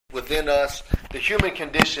within us. The human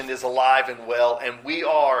condition is alive and well, and we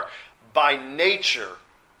are by nature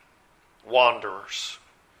wanderers.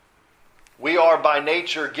 We are by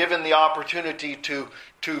nature given the opportunity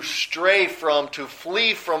to stray from, to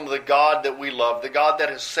flee from the God that we love, the God that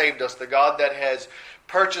has saved us, the God that has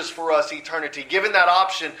purchased for us eternity. Given that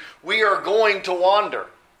option, we are going to wander.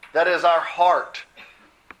 That is our heart.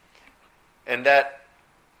 And that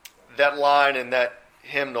line in that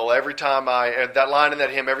hymnal, every time I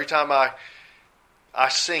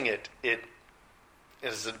sing it, it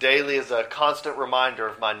is a constant reminder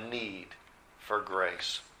of my need for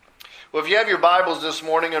grace. Well, if you have your Bibles this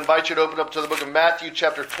morning, I invite you to open up to the book of Matthew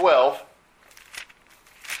chapter 12.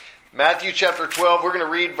 Matthew chapter 12, we're going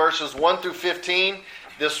to read verses 1 through 15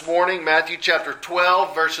 this morning. Matthew chapter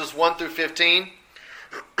 12, verses 1 through 15.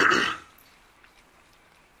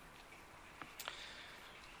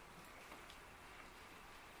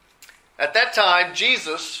 At that time,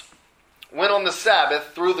 Jesus went on the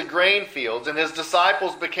Sabbath through the grain fields, and his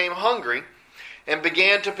disciples became hungry and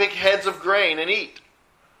began to pick heads of grain and eat.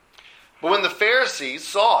 But when the Pharisees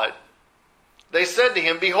saw it, they said to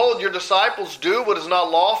him, "Behold, your disciples do what is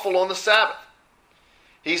not lawful on the Sabbath."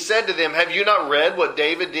 He said to them, "Have you not read what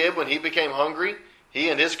David did when he became hungry, he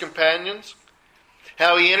and his companions?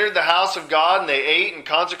 How he entered the house of God, and they ate the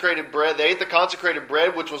consecrated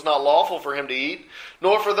bread which was not lawful for him to eat,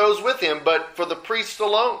 nor for those with him, but for the priests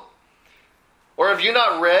alone. Or have you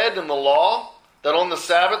not read in the law that on the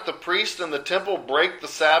Sabbath the priests in the temple break the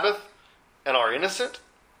Sabbath and are innocent?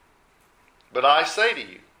 But I say to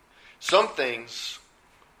you, some things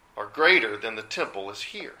are greater than the temple is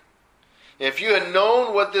here. If you had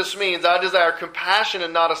known what this means, I desire compassion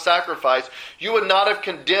and not a sacrifice, you would not have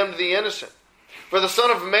condemned the innocent. For the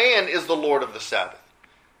Son of Man is the Lord of the Sabbath."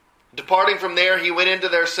 Departing from there, he went into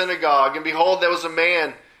their synagogue, and behold, there was a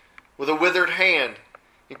man with a withered hand.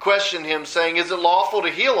 He questioned him, saying, "Is it lawful to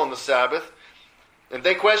heal on the Sabbath?" And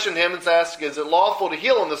they questioned him and asked, "Is it lawful to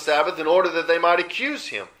heal on the Sabbath?" in order that they might accuse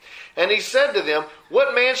him. And he said to them,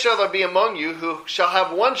 "What man shall there be among you who shall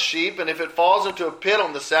have one sheep, and if it falls into a pit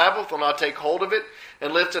on the Sabbath, will not take hold of it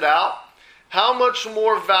and lift it out? How much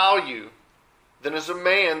more value than is a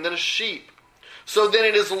man than a sheep? So then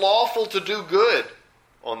it is lawful to do good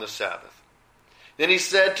on the Sabbath." Then he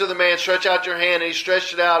said to the man, "Stretch out your hand," and he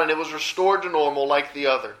stretched it out, and it was restored to normal like the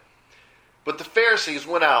other. But the Pharisees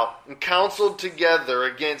went out and counseled together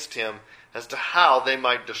against him as to how they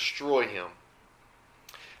might destroy him.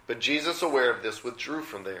 But Jesus, aware of this, withdrew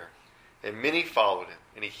from there, and many followed him,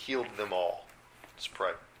 and he healed them all. Let's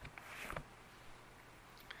pray.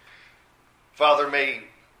 Father, may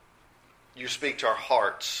you speak to our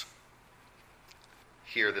hearts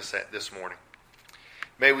here this morning.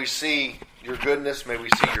 May we see your goodness. May we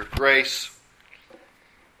see your grace.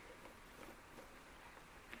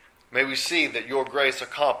 May we see that your grace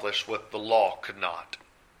accomplished what the law could not.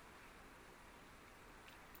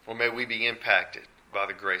 Or may we be impacted by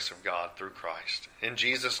the grace of God through Christ. In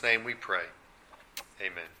Jesus' name we pray.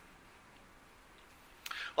 Amen.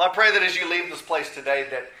 Well, I pray that as you leave this place today,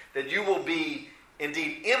 that you will be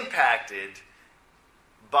indeed impacted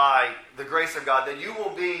by the grace of God, that you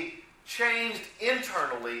will be changed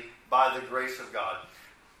internally by the grace of God.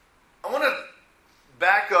 I want to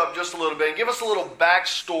back up just a little bit and give us a little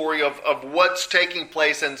backstory of what's taking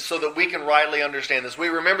place, and so that we can rightly understand this. We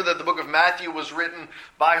remember that the book of Matthew was written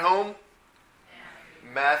by whom?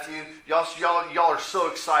 Matthew. Y'all are so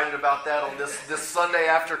excited about that on this Sunday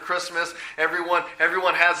after Christmas. Everyone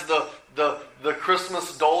has the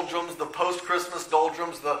Christmas doldrums, the post-Christmas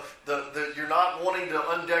doldrums. The you're not wanting to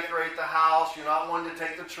undecorate the house. You're not wanting to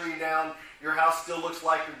take the tree down. Your house still looks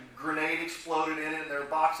like a grenade exploded in it, and there are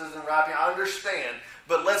boxes and wrapping. I understand,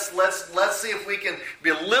 but let's see if we can be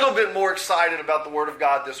a little bit more excited about the Word of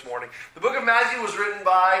God this morning. The book of Matthew was written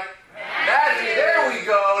by Matthew. There we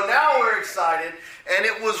go. Now we're excited. And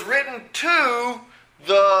it was written to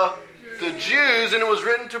the Jews, and it was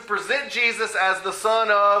written to present Jesus as the son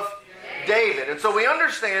of David. And so we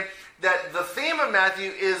understand that the theme of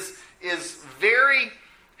Matthew is very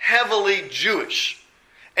heavily Jewish.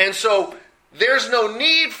 And so there's no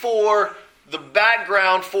need for the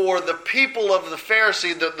background for the people of the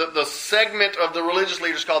Pharisees, the segment of the religious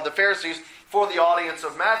leaders called the Pharisees, for the audience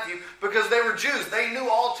of Matthew, because they were Jews. They knew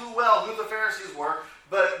all too well who the Pharisees were,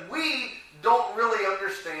 but we don't really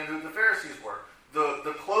understand who the Pharisees were.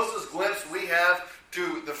 The closest glimpse we have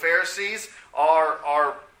to the Pharisees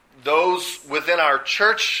are those within our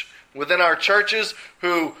church within our churches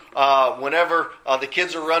who, whenever the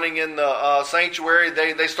kids are running in the sanctuary,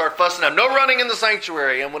 they start fussing out, no running in the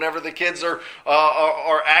sanctuary. And whenever the kids are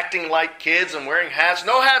acting like kids and wearing hats,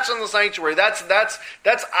 no hats in the sanctuary. That's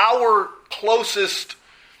our closest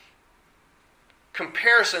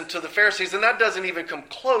comparison to the Pharisees, and that doesn't even come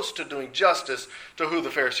close to doing justice to who the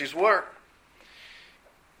Pharisees were.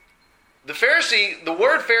 The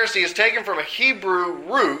word Pharisee is taken from a Hebrew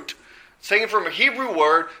root. It's taken from a Hebrew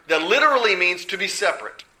word that literally means to be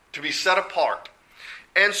separate, to be set apart.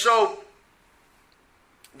 And so,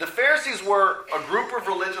 the Pharisees were a group of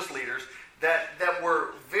religious leaders that were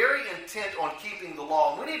very intent on keeping the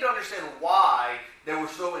law. And we need to understand why they were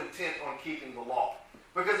so intent on keeping the law.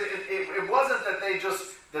 Because it wasn't that they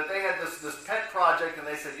had this pet project and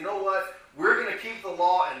they said, you know what, we're going to keep the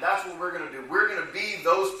law and that's what we're going to do. We're going to be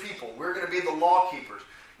those people. We're going to be the law keepers.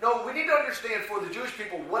 No, we need to understand for the Jewish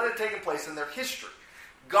people what had taken place in their history.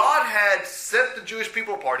 God had set the Jewish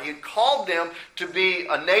people apart. He had called them to be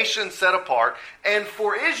a nation set apart. And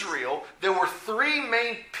for Israel, there were three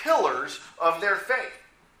main pillars of their faith.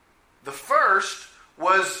 The first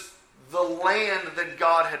was the land that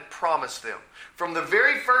God had promised them. From the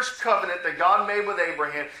very first covenant that God made with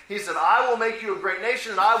Abraham, He said, I will make you a great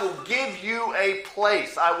nation and I will give you a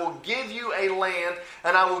place. I will give you a land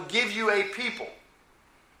and I will give you a people.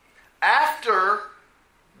 After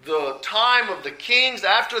the time of the kings,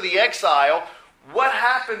 after the exile, what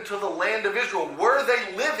happened to the land of Israel? Were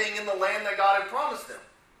they living in the land that God had promised them?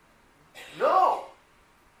 No.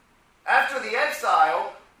 After the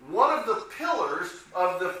exile, one of the pillars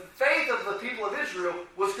of the faith of the people of Israel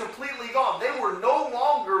was completely gone. They were no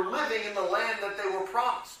longer living in the land that they were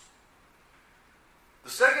promised. The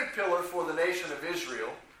second pillar for the nation of Israel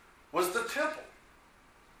was the temple.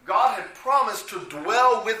 God had promised to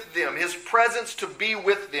dwell with them, His presence to be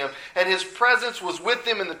with them. And His presence was with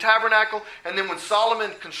them in the tabernacle. And then when Solomon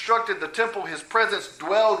constructed the temple, His presence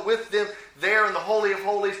dwelled with them there in the Holy of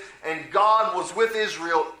Holies. And God was with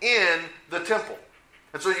Israel in the temple.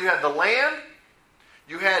 And so you had the land,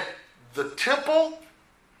 you had the temple,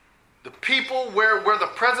 the people where the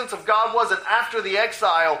presence of God was. And after the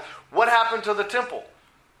exile, what happened to the temple?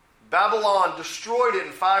 Babylon destroyed it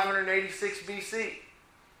in 586 BC.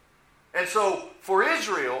 And so, for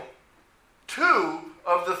Israel, two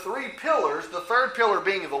of the three pillars, the third pillar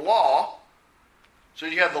being the law, so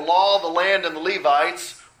you have the law, the land, and the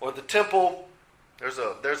Levites, or the temple. There's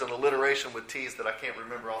an alliteration with T's that I can't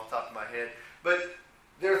remember off the top of my head. But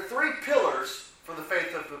there are three pillars for the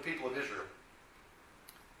faith of the people of Israel.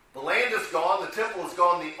 The land is gone, the temple is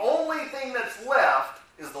gone, the only thing that's left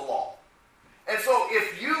is the law. And so,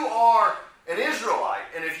 if you are an Israelite,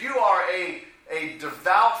 and if you are a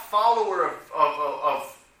devout follower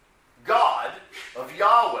of God, of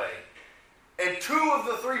Yahweh, and two of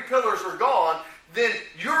the three pillars are gone, then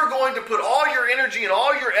you're going to put all your energy and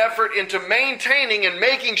all your effort into maintaining and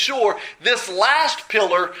making sure this last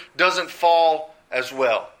pillar doesn't fall as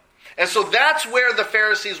well. And so that's where the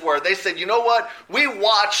Pharisees were. They said, you know what? We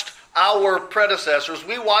watched our predecessors,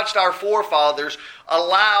 we watched our forefathers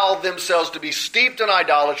allow themselves to be steeped in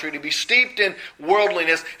idolatry, to be steeped in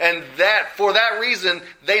worldliness, and that for that reason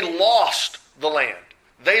they lost the land.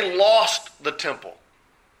 They lost the temple.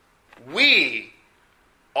 We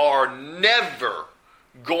are never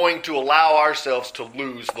going to allow ourselves to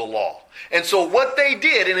lose the law. And so what they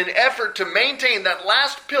did in an effort to maintain that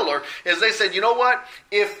last pillar is they said, you know what?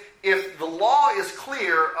 If the law is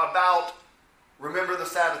clear about remember the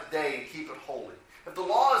Sabbath day and keep it holy. If the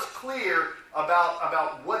law is clear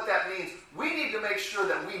about what that means, we need to make sure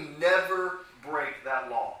that we never break that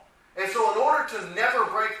law. And so in order to never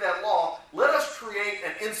break that law, let us create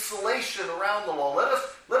an insulation around the law. Let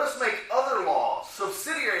us make other laws,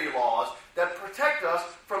 subsidiary laws, that protect us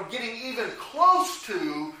from getting even close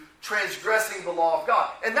to transgressing the law of God.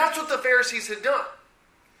 And that's what the Pharisees had done.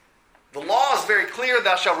 The law is very clear,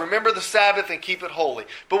 thou shalt remember the Sabbath and keep it holy.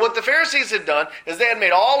 But what the Pharisees had done is they had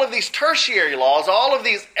made all of these tertiary laws, all of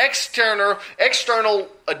these external,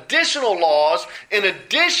 additional laws, in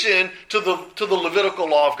addition to the Levitical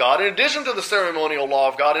law of God, in addition to the ceremonial law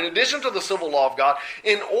of God, in addition to the civil law of God,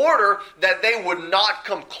 in order that they would not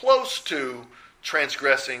come close to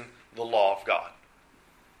transgressing the law of God.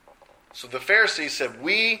 So the Pharisees said,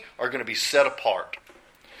 we are going to be set apart.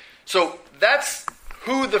 So that's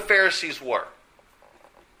who the Pharisees were.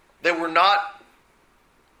 They were not...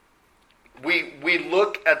 We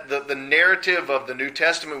look at the narrative of the New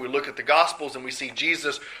Testament, we look at the Gospels, and we see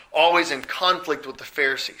Jesus always in conflict with the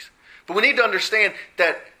Pharisees. But we need to understand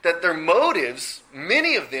that their motives,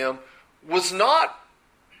 many of them, was not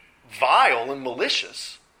vile and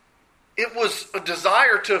malicious. It was a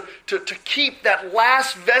desire to keep that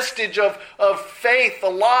last vestige of faith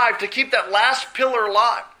alive, to keep that last pillar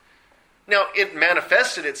alive. Now, it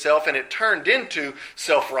manifested itself and it turned into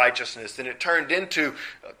self-righteousness, and it turned into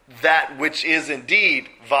that which is indeed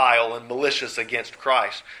vile and malicious against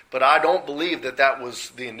Christ. But I don't believe that that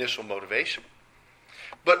was the initial motivation.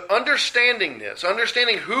 But understanding this,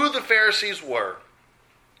 understanding who the Pharisees were,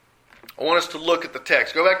 I want us to look at the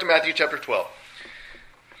text. Go back to Matthew chapter 12.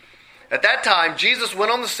 At that time, Jesus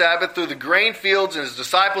went on the Sabbath through the grain fields, and his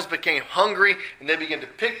disciples became hungry, and they began to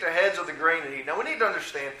pick the heads of the grain and eat. Now, we need to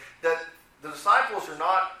understand that the disciples are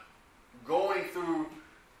not going through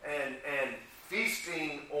and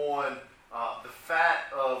feasting on the fat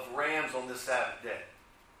of rams on this Sabbath day.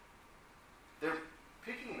 They're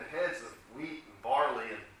picking the heads of wheat and barley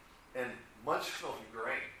and munching on the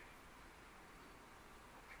grain.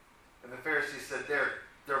 And the Pharisees said they're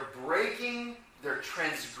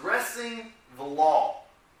transgressing the law.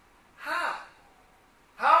 How?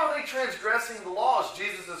 How are they transgressing the law is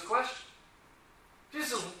Jesus' question.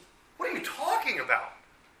 Jesus says, what are you talking about?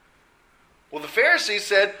 Well, the Pharisees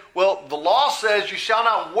said, well, the law says you shall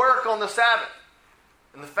not work on the Sabbath.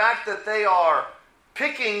 And the fact that they are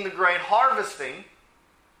picking the grain, harvesting,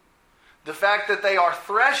 the fact that they are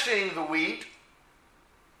threshing the wheat,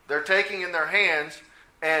 they're taking in their hands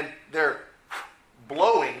and they're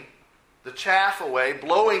blowing the chaff away,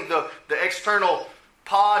 blowing the external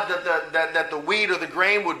pod that the wheat or the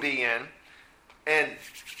grain would be in, and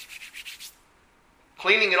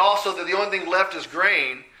cleaning it off so that the only thing left is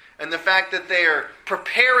grain, and the fact that they are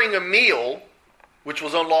preparing a meal, which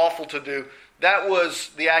was unlawful to do, that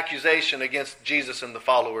was the accusation against Jesus and the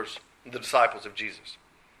followers, the disciples of Jesus.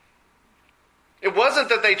 It wasn't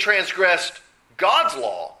that they transgressed God's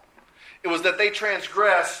law. It was that they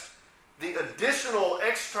transgressed the additional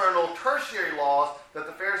external tertiary laws that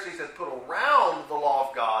the Pharisees had put around the law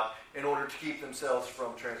of God in order to keep themselves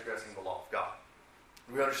from transgressing the law of God.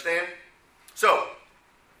 Do we understand? So,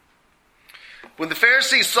 when the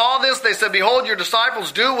Pharisees saw this, they said, behold, your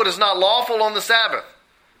disciples do what is not lawful on the Sabbath.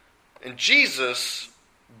 And Jesus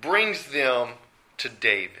brings them to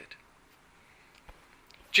David.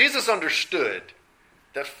 Jesus understood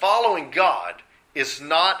that following God is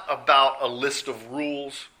not about a list of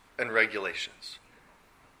rules and regulations.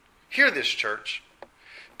 Hear this, church.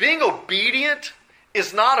 Being obedient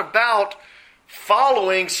is not about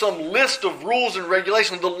following some list of rules and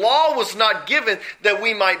regulations. The law was not given that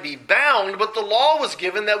we might be bound, but the law was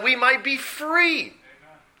given that we might be free. Amen.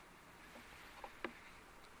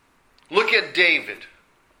 Look at David.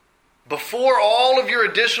 Before all of your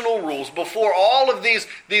additional rules, before all of these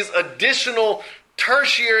additional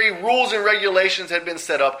tertiary rules and regulations had been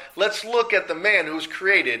set up, let's look at the man who was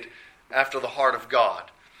created after the heart of God.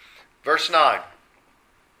 Verse 9.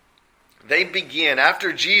 They begin,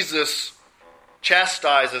 after Jesus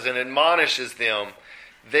chastises and admonishes them,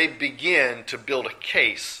 they begin to build a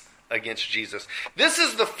case against Jesus. This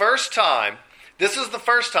is the first time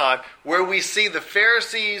where we see the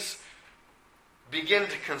Pharisees begin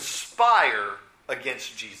to conspire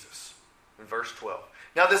against Jesus. In verse 12.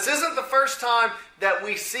 Now, this isn't the first time that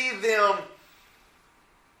we see them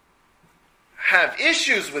have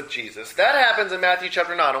issues with Jesus. That happens in Matthew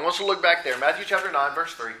chapter 9. I want you to look back there. Matthew chapter 9,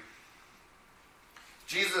 verse 3.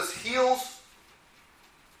 Jesus heals.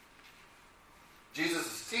 Jesus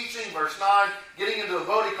is teaching, verse 9. Getting into a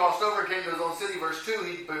boat, he crossed over and came to his own city. Verse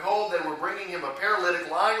 2, behold, they were bringing him a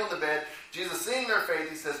paralytic lying on the bed. Jesus, seeing their faith,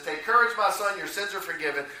 he says, take courage, my son, your sins are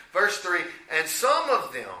forgiven. Verse 3, and some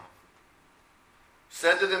of them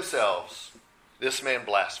said to themselves, this man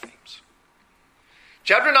blasphemes.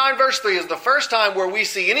 Chapter 9, verse 3 is the first time where we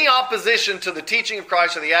see any opposition to the teaching of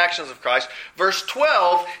Christ or the actions of Christ. Verse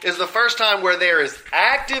 12 is the first time where there is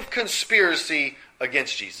active conspiracy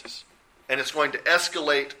against Jesus. And it's going to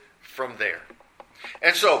escalate from there.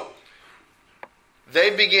 And so,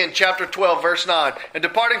 they begin, chapter 12, verse 9. And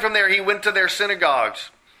departing from there, he went to their synagogues.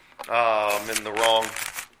 I'm in the wrong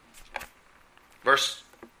verse.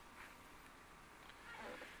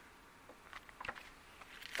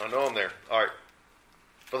 I know I'm there. All right.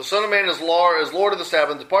 For the Son of Man is Lord of the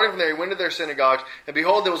Sabbath. Departing from there, he went to their synagogues. And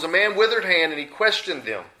behold, there was a man withered hand, and he questioned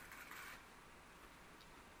them.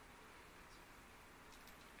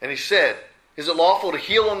 And he said, is it lawful to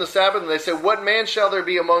heal on the Sabbath? And they said, what man shall there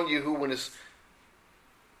be among you who, when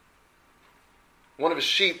one of his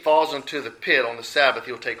sheep falls into the pit on the Sabbath,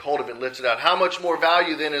 he'll take hold of it and lift it out? How much more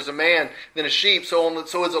value then is a man than a sheep? So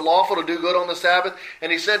is it lawful to do good on the Sabbath?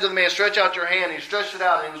 And he said to the man, stretch out your hand. And he stretched it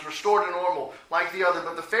out, and he was restored to normal like the other.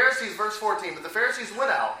 But the Pharisees, verse 14, but the Pharisees went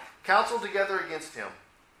out, counseled together against him.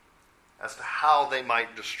 as to how they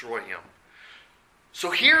might destroy him.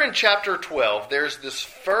 So here in chapter 12, there's this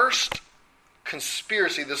first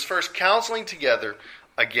conspiracy, this first counseling together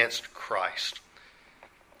against Christ.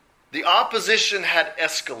 The opposition had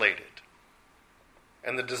escalated,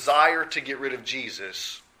 and the desire to get rid of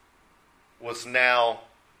Jesus was now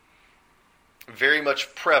very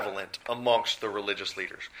much prevalent amongst the religious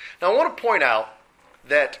leaders. Now I want to point out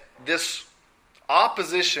that this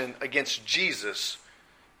opposition against Jesus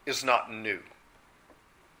is not new.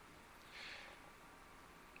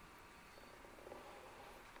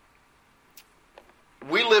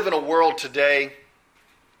 We live in a world today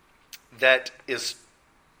that is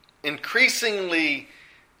increasingly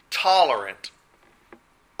tolerant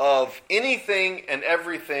of anything and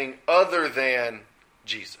everything other than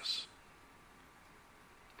Jesus.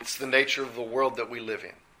 It's the nature of the world that we live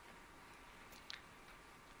in.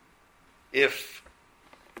 If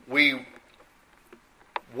we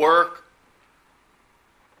work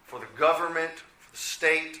for the government, for the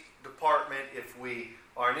State Department, if we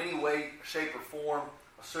are in any way, shape, or form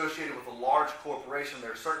associated with a large corporation,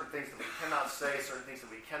 there are certain things that we cannot say, certain things that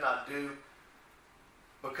we cannot do,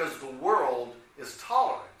 because the world is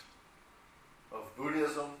tolerant of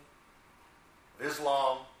Buddhism, of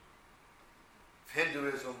Islam, of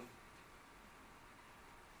Hinduism,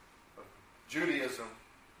 of Judaism,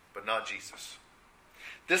 but not Jesus.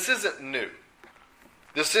 This isn't new.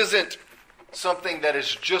 This isn't something that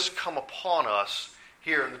has just come upon us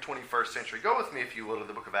here in the 21st century. Go with me, if you will, to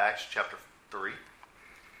the book of Acts, chapter 3.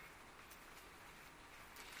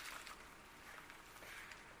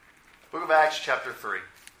 Book of Acts, chapter 3.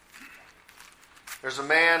 There's a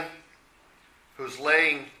man who's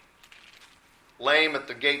laying lame at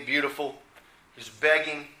the gate beautiful. He's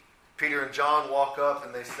begging. Peter and John walk up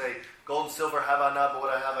and they say, "Gold and silver have I not, but what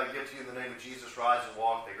I have I give to you in the name of Jesus. Rise and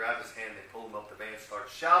walk." They grab his hand, they pull him up. The band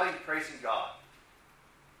starts shouting, praising God.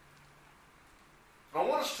 But I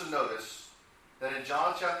want us to notice that in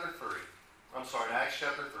Acts chapter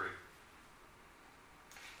 3,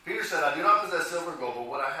 Peter said, "I do not possess silver and gold, but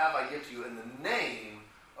what I have I give to you in the name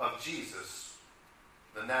of Jesus,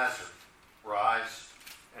 the Nazarene. Rise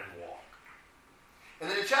and walk." And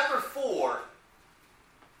then in chapter 4,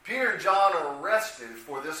 Peter and John are arrested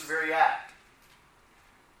for this very act.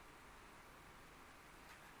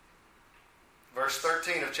 Verse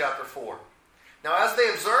 13 of chapter 4. "Now as they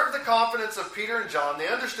observed the confidence of Peter and John, they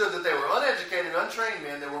understood that they were uneducated, untrained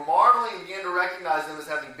men. They were marveling and began to recognize them as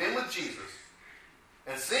having been with Jesus.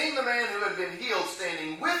 And seeing the man who had been healed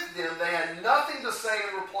standing with them, they had nothing to say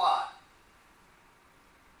in reply.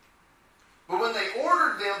 But when they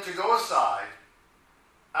ordered them to go aside,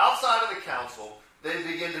 outside of the council, they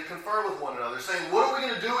began to confer with one another, saying, 'What are we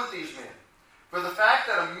going to do with these men? For the fact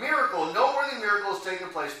that a noteworthy miracle has taken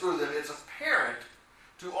place through them, it's apparent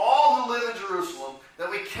to all who live in Jerusalem that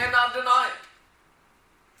we cannot deny it.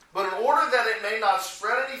 But in order that it may not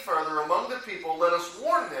spread any further among the people, let us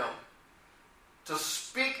warn them to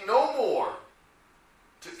speak no more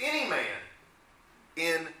to any man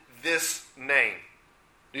in this name.'"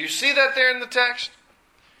 Do you see that there in the text?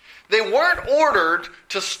 They weren't ordered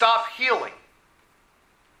to stop healing.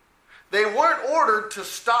 They weren't ordered to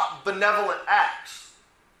stop benevolent acts.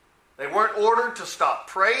 They weren't ordered to stop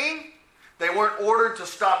praying. They weren't ordered to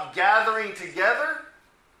stop gathering together.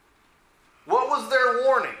 What was their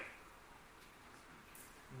warning?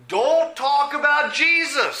 Don't talk about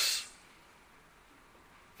Jesus.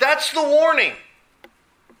 That's the warning.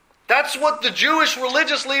 That's what the Jewish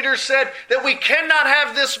religious leaders said, that we cannot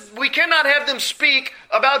have them speak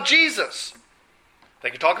about Jesus. They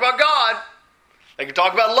can talk about God. They can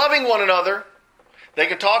talk about loving one another. They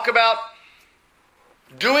can talk about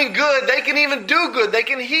doing good. They can even do good. They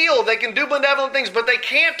can heal. They can do benevolent things, but they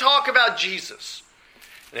can't talk about Jesus.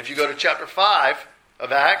 And if you go to chapter 5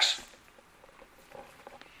 of Acts,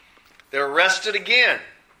 they're arrested again.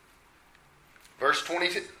 Verse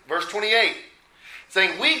 28.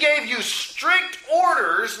 Saying, "We gave you strict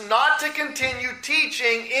orders not to continue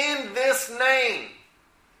teaching in this name.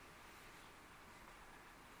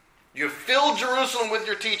 You have filled Jerusalem with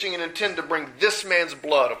your teaching and intend to bring this man's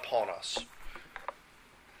blood upon us."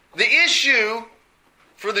 The issue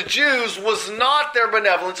for the Jews was not their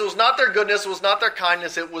benevolence, it was not their goodness, it was not their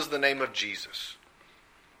kindness, it was the name of Jesus.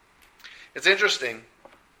 It's interesting,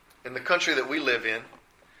 in the country that we live in,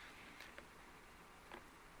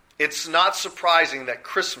 it's not surprising that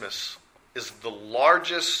Christmas is the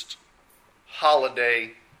largest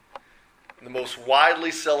holiday, the most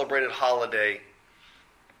widely celebrated holiday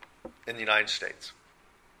in the United States.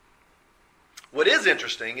 What is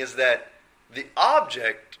interesting is that the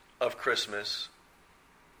object of Christmas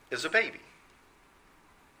is a baby.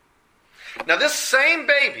 Now this same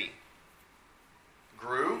baby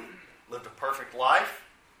grew, lived a perfect life,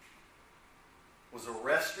 was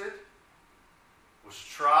arrested, was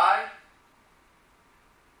tried,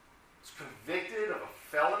 was convicted of a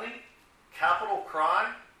felony, capital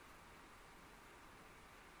crime,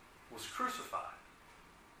 was crucified,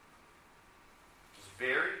 was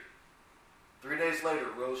buried, 3 days later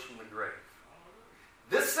rose from the grave.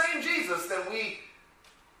 This same Jesus that we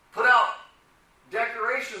put out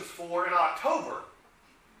decorations for in October,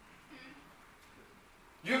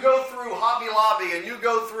 you go through Hobby Lobby and you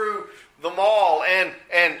go through the mall, and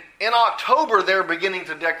in October they're beginning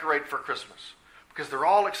to decorate for Christmas because they're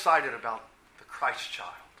all excited about the Christ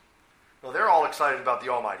child. Well, they're all excited about the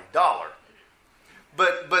almighty dollar.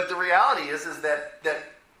 But the reality is that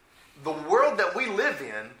the world that we live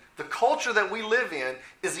in, the culture that we live in,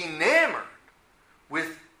 is enamored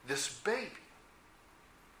with this baby.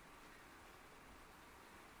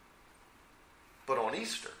 But on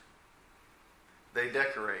Easter, they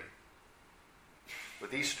decorate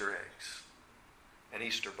with Easter eggs and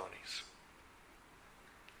Easter bunnies.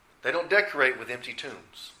 They don't decorate with empty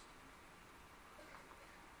tombs.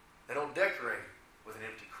 They don't decorate with an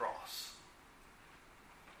empty cross.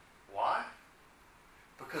 Why?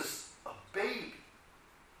 Because a baby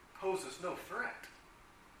poses no threat.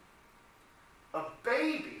 A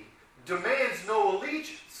baby demands no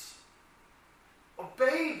allegiance. A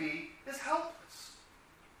baby is helpless.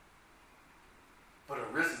 But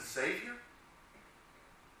a risen Savior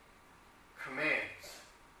commands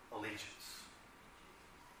allegiance.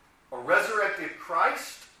 A resurrected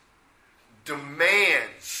Christ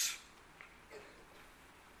demands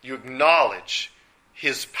you acknowledge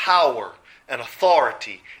His power and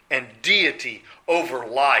authority and deity over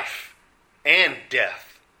life and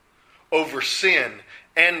death, over sin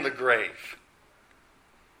and the grave.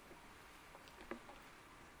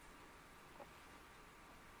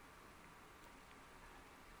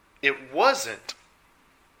 It wasn't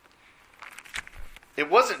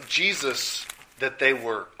Jesus that they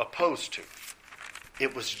were opposed to.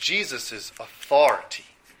 It was Jesus' authority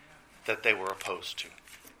that they were opposed to.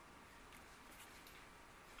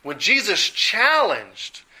 When Jesus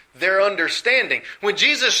challenged their understanding, when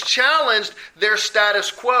Jesus challenged their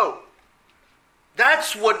status quo,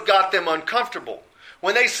 that's what got them uncomfortable.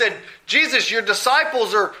 When they said, Jesus, your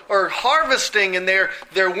disciples are harvesting and they're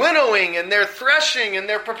winnowing and they're threshing and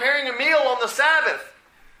they're preparing a meal on the Sabbath.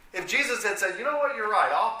 If Jesus had said, you know what, you're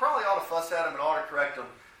right, I probably ought to fuss at them and ought to correct them.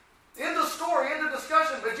 End of story, end of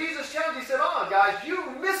discussion. But Jesus challenged, He said, guys, you're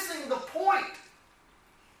missing the point.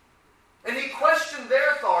 And He questioned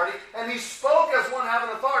their authority, and He spoke as one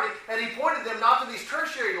having authority, and He pointed them not to these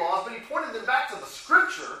tertiary laws, but He pointed them back to the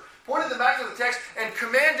Scripture, pointed them back to the text, and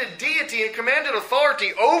commanded deity and commanded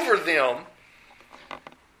authority over them.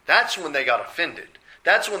 That's when they got offended.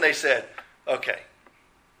 That's when they said, okay,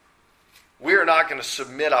 we're not going to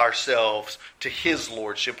submit ourselves to His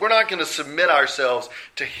lordship. We're not going to submit ourselves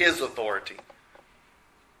to His authority.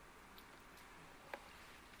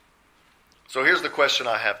 So here's the question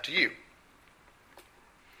I have to you.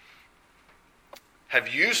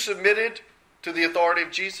 Have you submitted to the authority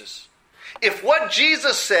of Jesus? If what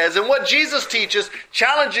Jesus says and what Jesus teaches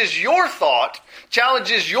challenges your thought,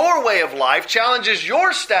 challenges your way of life, challenges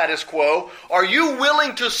your status quo, are you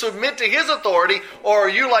willing to submit to His authority, or are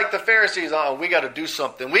you like the Pharisees, we got to do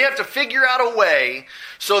something. We have to figure out a way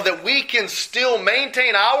so that we can still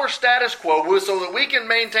maintain our status quo, so that we can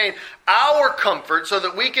maintain our comfort, so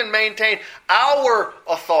that we can maintain our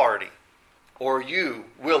authority. Or are you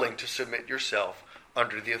willing to submit yourself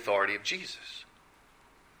under the authority of Jesus?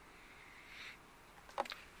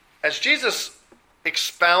 As Jesus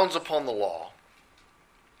expounds upon the law,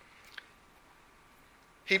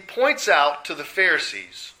 He points out to the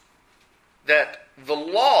Pharisees that the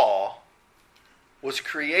law was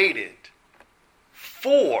created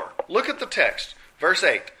for, look at the text, verse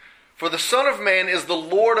 8, for the Son of Man is the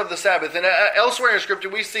Lord of the Sabbath. And elsewhere in Scripture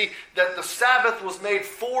we see that the Sabbath was made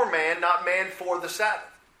for man, not man for the Sabbath.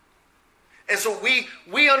 And so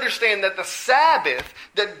we understand that the Sabbath,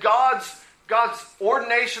 that God's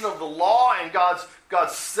ordination of the law and God's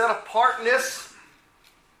set-apartness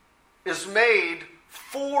is made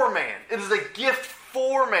for man. It is a gift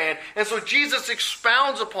for man. And so Jesus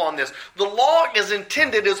expounds upon this. The law is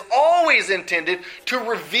always intended to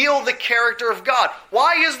reveal the character of God.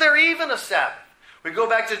 Why is there even a Sabbath? We go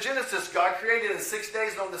back to Genesis. God created in 6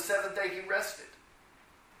 days, and on the seventh day He rested.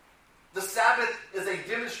 The Sabbath is a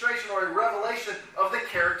demonstration or a revelation of the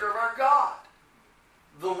character of our God.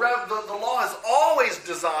 The law has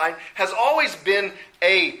always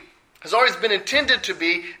been intended to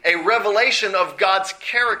be a revelation of God's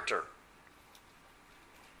character.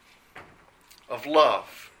 of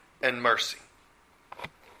love and mercy.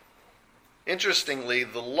 Interestingly,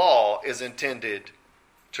 the law is intended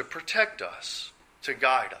to protect us, to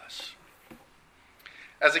guide us.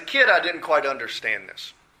 As a kid, I didn't quite understand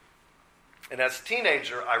this. And as a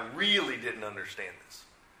teenager, I really didn't understand this.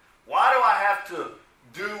 Why do I have to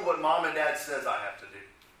do what mom and dad says I have to do?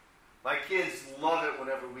 My kids love it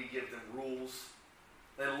whenever we give them rules.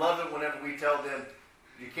 They love it whenever we tell them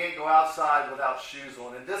you can't go outside without shoes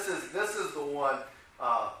on. And this is the one.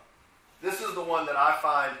 This is the one that I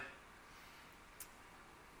find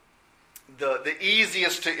the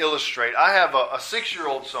easiest to illustrate. I have a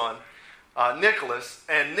 6-year-old son, Nicholas,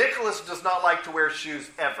 and Nicholas does not like to wear shoes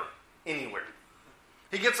ever, anywhere.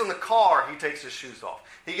 He gets in the car, he takes his shoes off.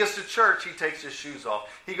 He gets to church, he takes his shoes off.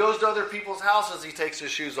 He goes to other people's houses, he takes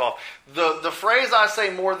his shoes off. The phrase I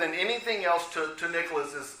say more than anything else to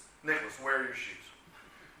Nicholas is, Nicholas, wear your shoes.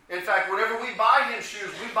 In fact, whenever we buy him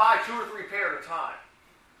shoes, we buy 2 or 3 pair at a time.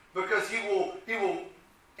 Because he will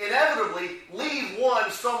inevitably leave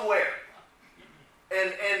one somewhere.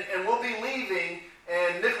 And we'll be leaving,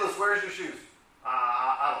 and Nicholas, where's your shoes?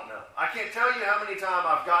 I don't know. I can't tell you how many times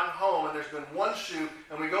I've gotten home and there's been one shoe,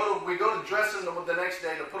 and we go to dress him the next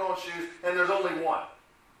day to put on shoes, and there's only one.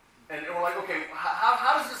 And we're like, okay,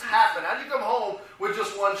 how does this happen? How do you come home with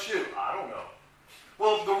just one shoe? I don't know.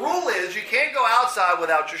 Well, the rule is you can't go outside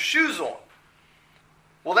without your shoes on.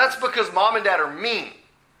 Well, that's because mom and dad are mean.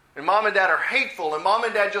 And mom and dad are hateful, and mom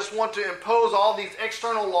and dad just want to impose all these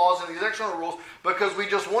external laws and these external rules because we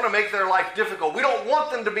just want to make their life difficult. We don't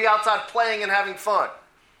want them to be outside playing and having fun.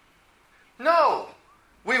 No.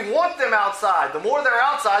 We want them outside. The more they're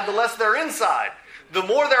outside, the less they're inside. The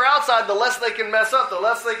more they're outside, the less they can mess up, the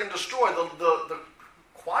less they can destroy, the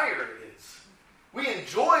quieter it is. We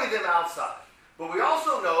enjoy them outside. But we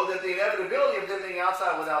also know that the inevitability of them being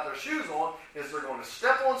outside without their shoes on is they're going to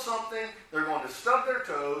step on something, they're going to stub their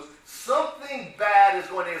toes, something bad is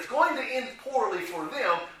going to end poorly for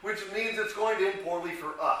them, which means it's going to end poorly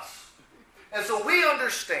for us. And so we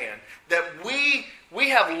understand that we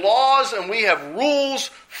have laws and we have rules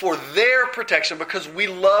for their protection because we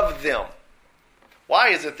love them. Why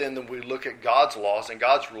is it then that we look at God's laws and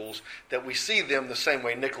God's rules that we see them the same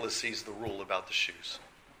way Nicholas sees the rule about the shoes?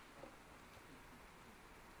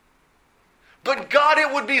 But God,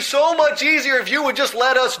 it would be so much easier if you would just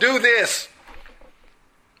let us do this.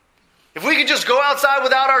 If we could just go outside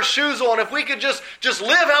without our shoes on, if we could just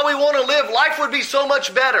live how we want to live, life would be so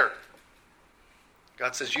much better.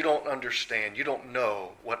 God says, you don't understand. You don't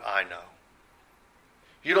know what I know.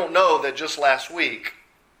 You don't know that just last week,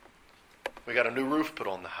 we got a new roof put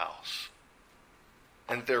on the house.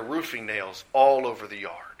 And there are roofing nails all over the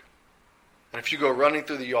yard. And if you go running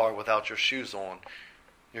through the yard without your shoes on,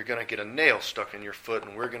 you're going to get a nail stuck in your foot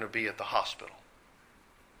and we're going to be at the hospital.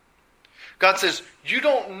 God says, you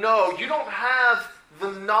don't know, you don't have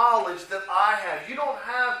the knowledge that I have. You don't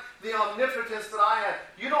have the omnipotence that I have.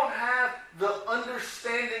 You don't have the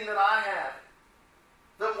understanding that I have.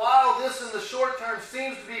 That while this in the short term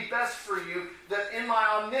seems to be best for you, that in my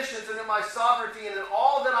omniscience and in my sovereignty and in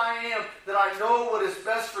all that I am, that I know what is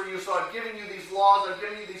best for you. So I've given you these laws, I've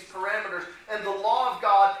given you these parameters. And the law of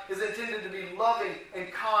God is intended to be loving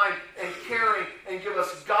and kind and caring and give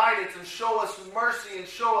us guidance and show us mercy and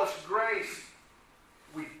show us grace.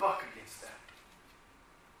 We buck against that.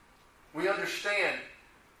 We understand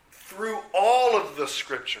through all of the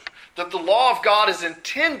Scripture that the law of God is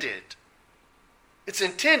intended. It's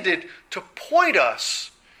intended to point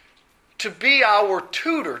us to be our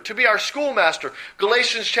tutor, to be our schoolmaster.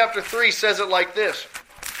 Galatians chapter 3 says it like this.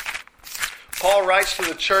 Paul writes to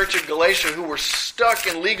the church in Galatia who were stuck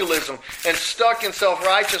in legalism and stuck in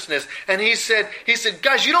self-righteousness. And he said,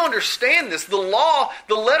 guys, you don't understand this. The law,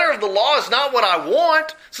 the letter of the law is not what I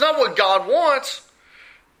want. It's not what God wants.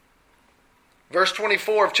 Verse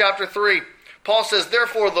 24 of chapter 3. Paul says,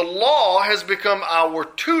 therefore the law has become our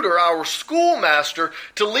tutor, our schoolmaster,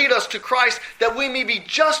 to lead us to Christ that we may be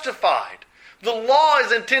justified. The law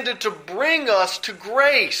is intended to bring us to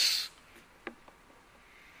grace.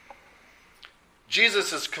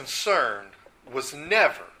 Jesus' concern was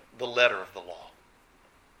never the letter of the law.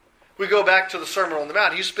 We go back to the Sermon on the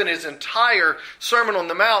Mount. He spent his entire Sermon on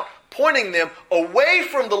the Mount pointing them away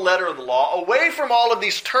from the letter of the law, away from all of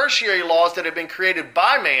these tertiary laws that have been created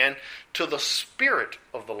by man, to the spirit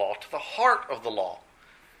of the law, to the heart of the law.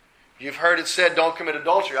 You've heard it said, don't commit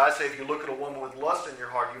adultery. I say if you look at a woman with lust in your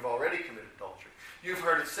heart, you've already committed adultery. You've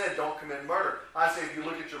heard it said, don't commit murder. I say if you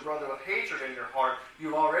look at your brother with hatred in your heart,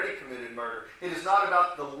 you've already committed murder. It is not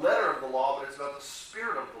about the letter of the law, but it's about the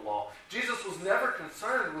spirit of the law. Jesus was never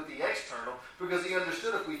concerned with the external because he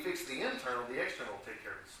understood if we fix the internal, the external will take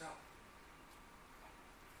care of itself.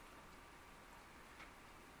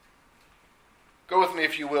 Go with me,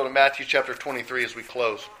 if you will, to Matthew chapter 23 as we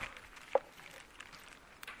close.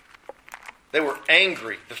 They were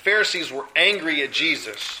angry. The Pharisees were angry at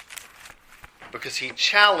Jesus because he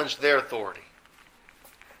challenged their authority.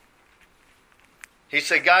 He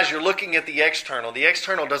said, guys, you're looking at the external. The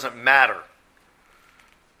external doesn't matter.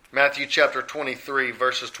 Matthew chapter 23,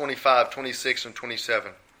 verses 25, 26, and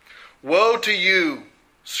 27. Woe to you,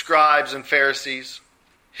 scribes and Pharisees,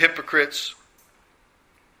 hypocrites!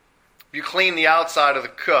 You clean the outside of the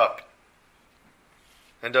cup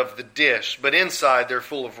and of the dish, but inside they're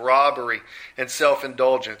full of robbery and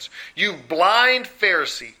self-indulgence. You blind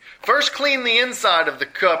Pharisee! First clean the inside of the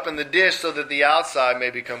cup and the dish so that the outside may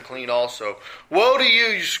become clean also. Woe to you,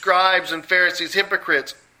 you scribes and Pharisees,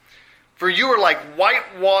 hypocrites! For you are like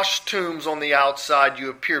whitewashed tombs on the outside. You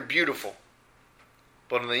appear beautiful,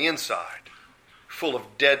 but on the inside, full of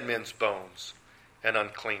dead men's bones and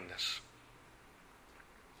uncleanness.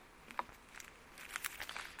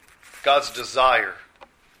 God's desire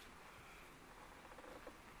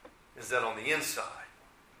is that on the inside,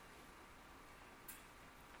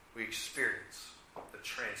 we experience the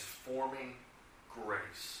transforming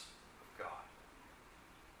grace of God.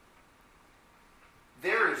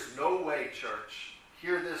 There is no way, church,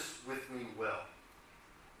 hear this with me well,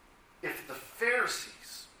 if the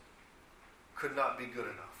Pharisees could not be good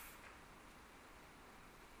enough,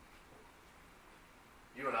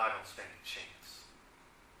 you and I don't stand a chance.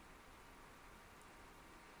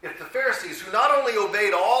 If the Pharisees, who not only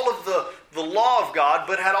obeyed all of the law of God,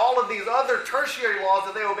 but had all of these other tertiary laws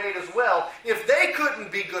that they obeyed as well, if they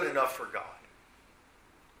couldn't be good enough for God,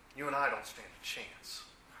 you and I don't stand a chance.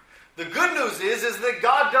 The good news is that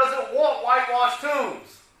God doesn't want whitewashed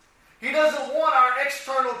tombs. He doesn't want our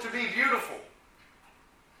external to be beautiful.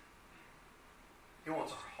 He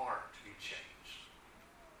wants our heart to be changed.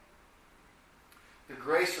 The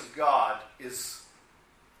grace of God is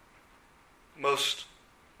most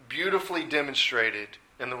beautifully demonstrated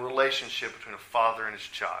in the relationship between a father and his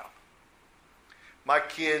child. My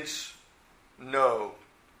kids know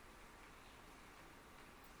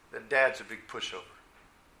that Dad's a big pushover.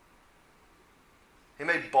 He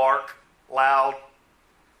may bark loud.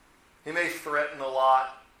 He may threaten a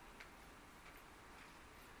lot.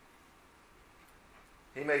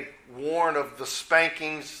 He may warn of the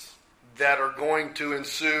spankings that are going to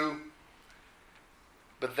ensue.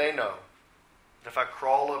 But they know that if I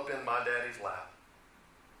crawl up in my daddy's lap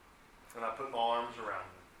and I put my arms around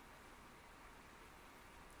him,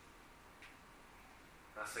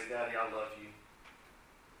 and I say, Daddy, I love you,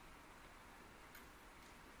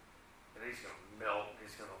 and he's going to melt.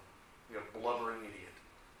 He's going to be a blubbering idiot.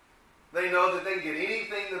 They know that they can get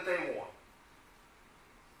anything that they want.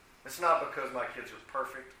 It's not because my kids are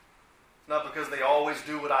perfect. It's not because they always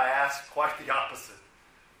do what I ask. Quite the opposite.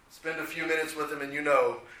 Spend a few minutes with them and you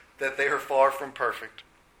know that they are far from perfect.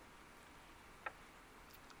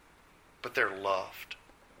 But they're loved.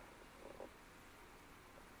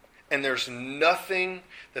 And there's nothing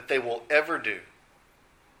that they will ever do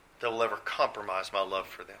that will ever compromise my love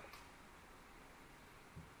for them.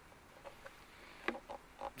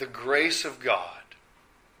 The grace of God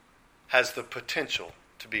has the potential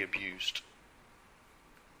to be abused.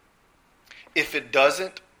 If it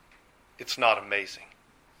doesn't, it's not amazing.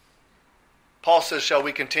 Paul says, shall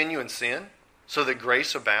we continue in sin so that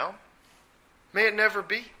grace abound? May it never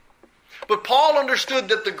be. But Paul understood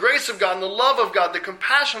that the grace of God and the love of God, the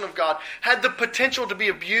compassion of God, had the potential to be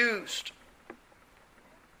abused.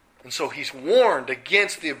 And so he's warned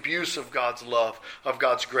against the abuse of God's love, of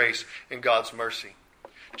God's grace, and God's mercy.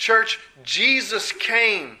 Church, Jesus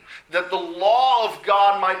came that the law of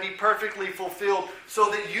God might be perfectly fulfilled so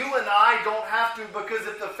that you and I don't have to, because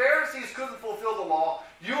if the Pharisees couldn't fulfill the law,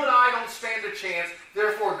 you and I don't stand a chance.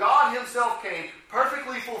 Therefore, God himself came,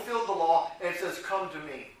 perfectly fulfilled the law, and says, come to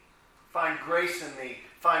me. Find grace in me.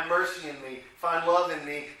 Find mercy in me. Find love in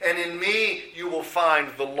me. And in me, you will find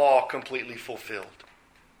the law completely fulfilled.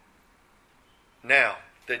 Now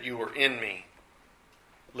that you are in me,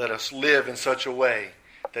 let us live in such a way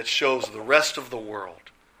that shows the rest of the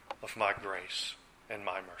world of my grace and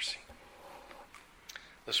my mercy.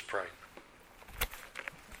 Let's pray.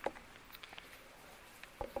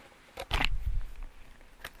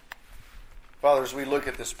 Father, as we look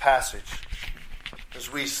at this passage,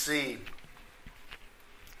 as we see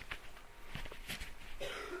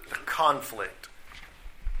the conflict,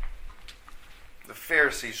 the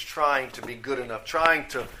Pharisees trying to be good enough, trying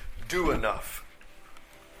to do enough,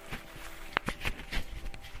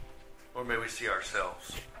 or may we see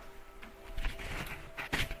ourselves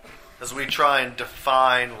as we try and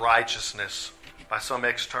define righteousness by some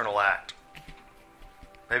external act.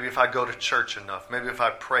 Maybe if I go to church enough. Maybe if I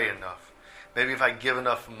pray enough. Maybe if I give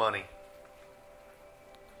enough money.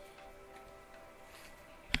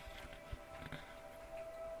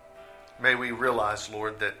 May we realize,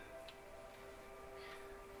 Lord, that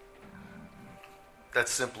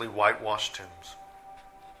that's simply whitewashed tombs.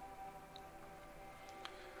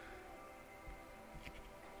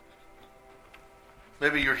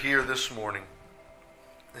 Maybe you're here this morning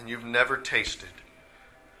and you've never tasted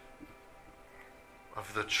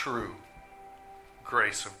of the true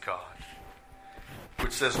grace of God,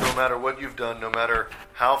 which says no matter what you've done, no matter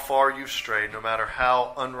how far you've strayed, no matter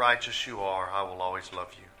how unrighteous you are, I will always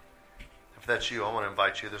love you. If that's you, I want to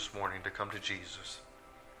invite you this morning to come to Jesus.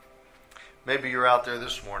 Maybe you're out there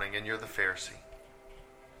this morning and you're the Pharisee.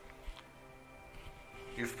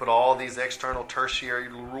 You've put all these external tertiary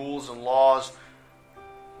rules and laws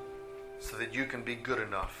so that you can be good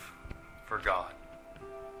enough for God.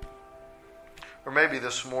 Or maybe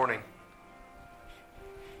this morning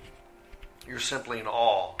you're simply in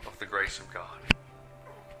awe of the grace of God.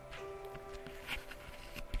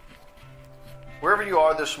 Wherever you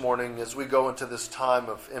are this morning, as we go into this time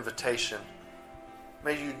of invitation,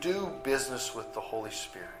 may you do business with the Holy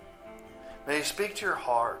Spirit. May He speak to your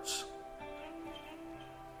hearts.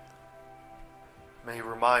 May He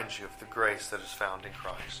remind you of the grace that is found in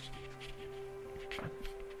Christ.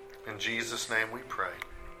 In Jesus' name we pray.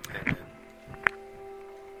 Amen.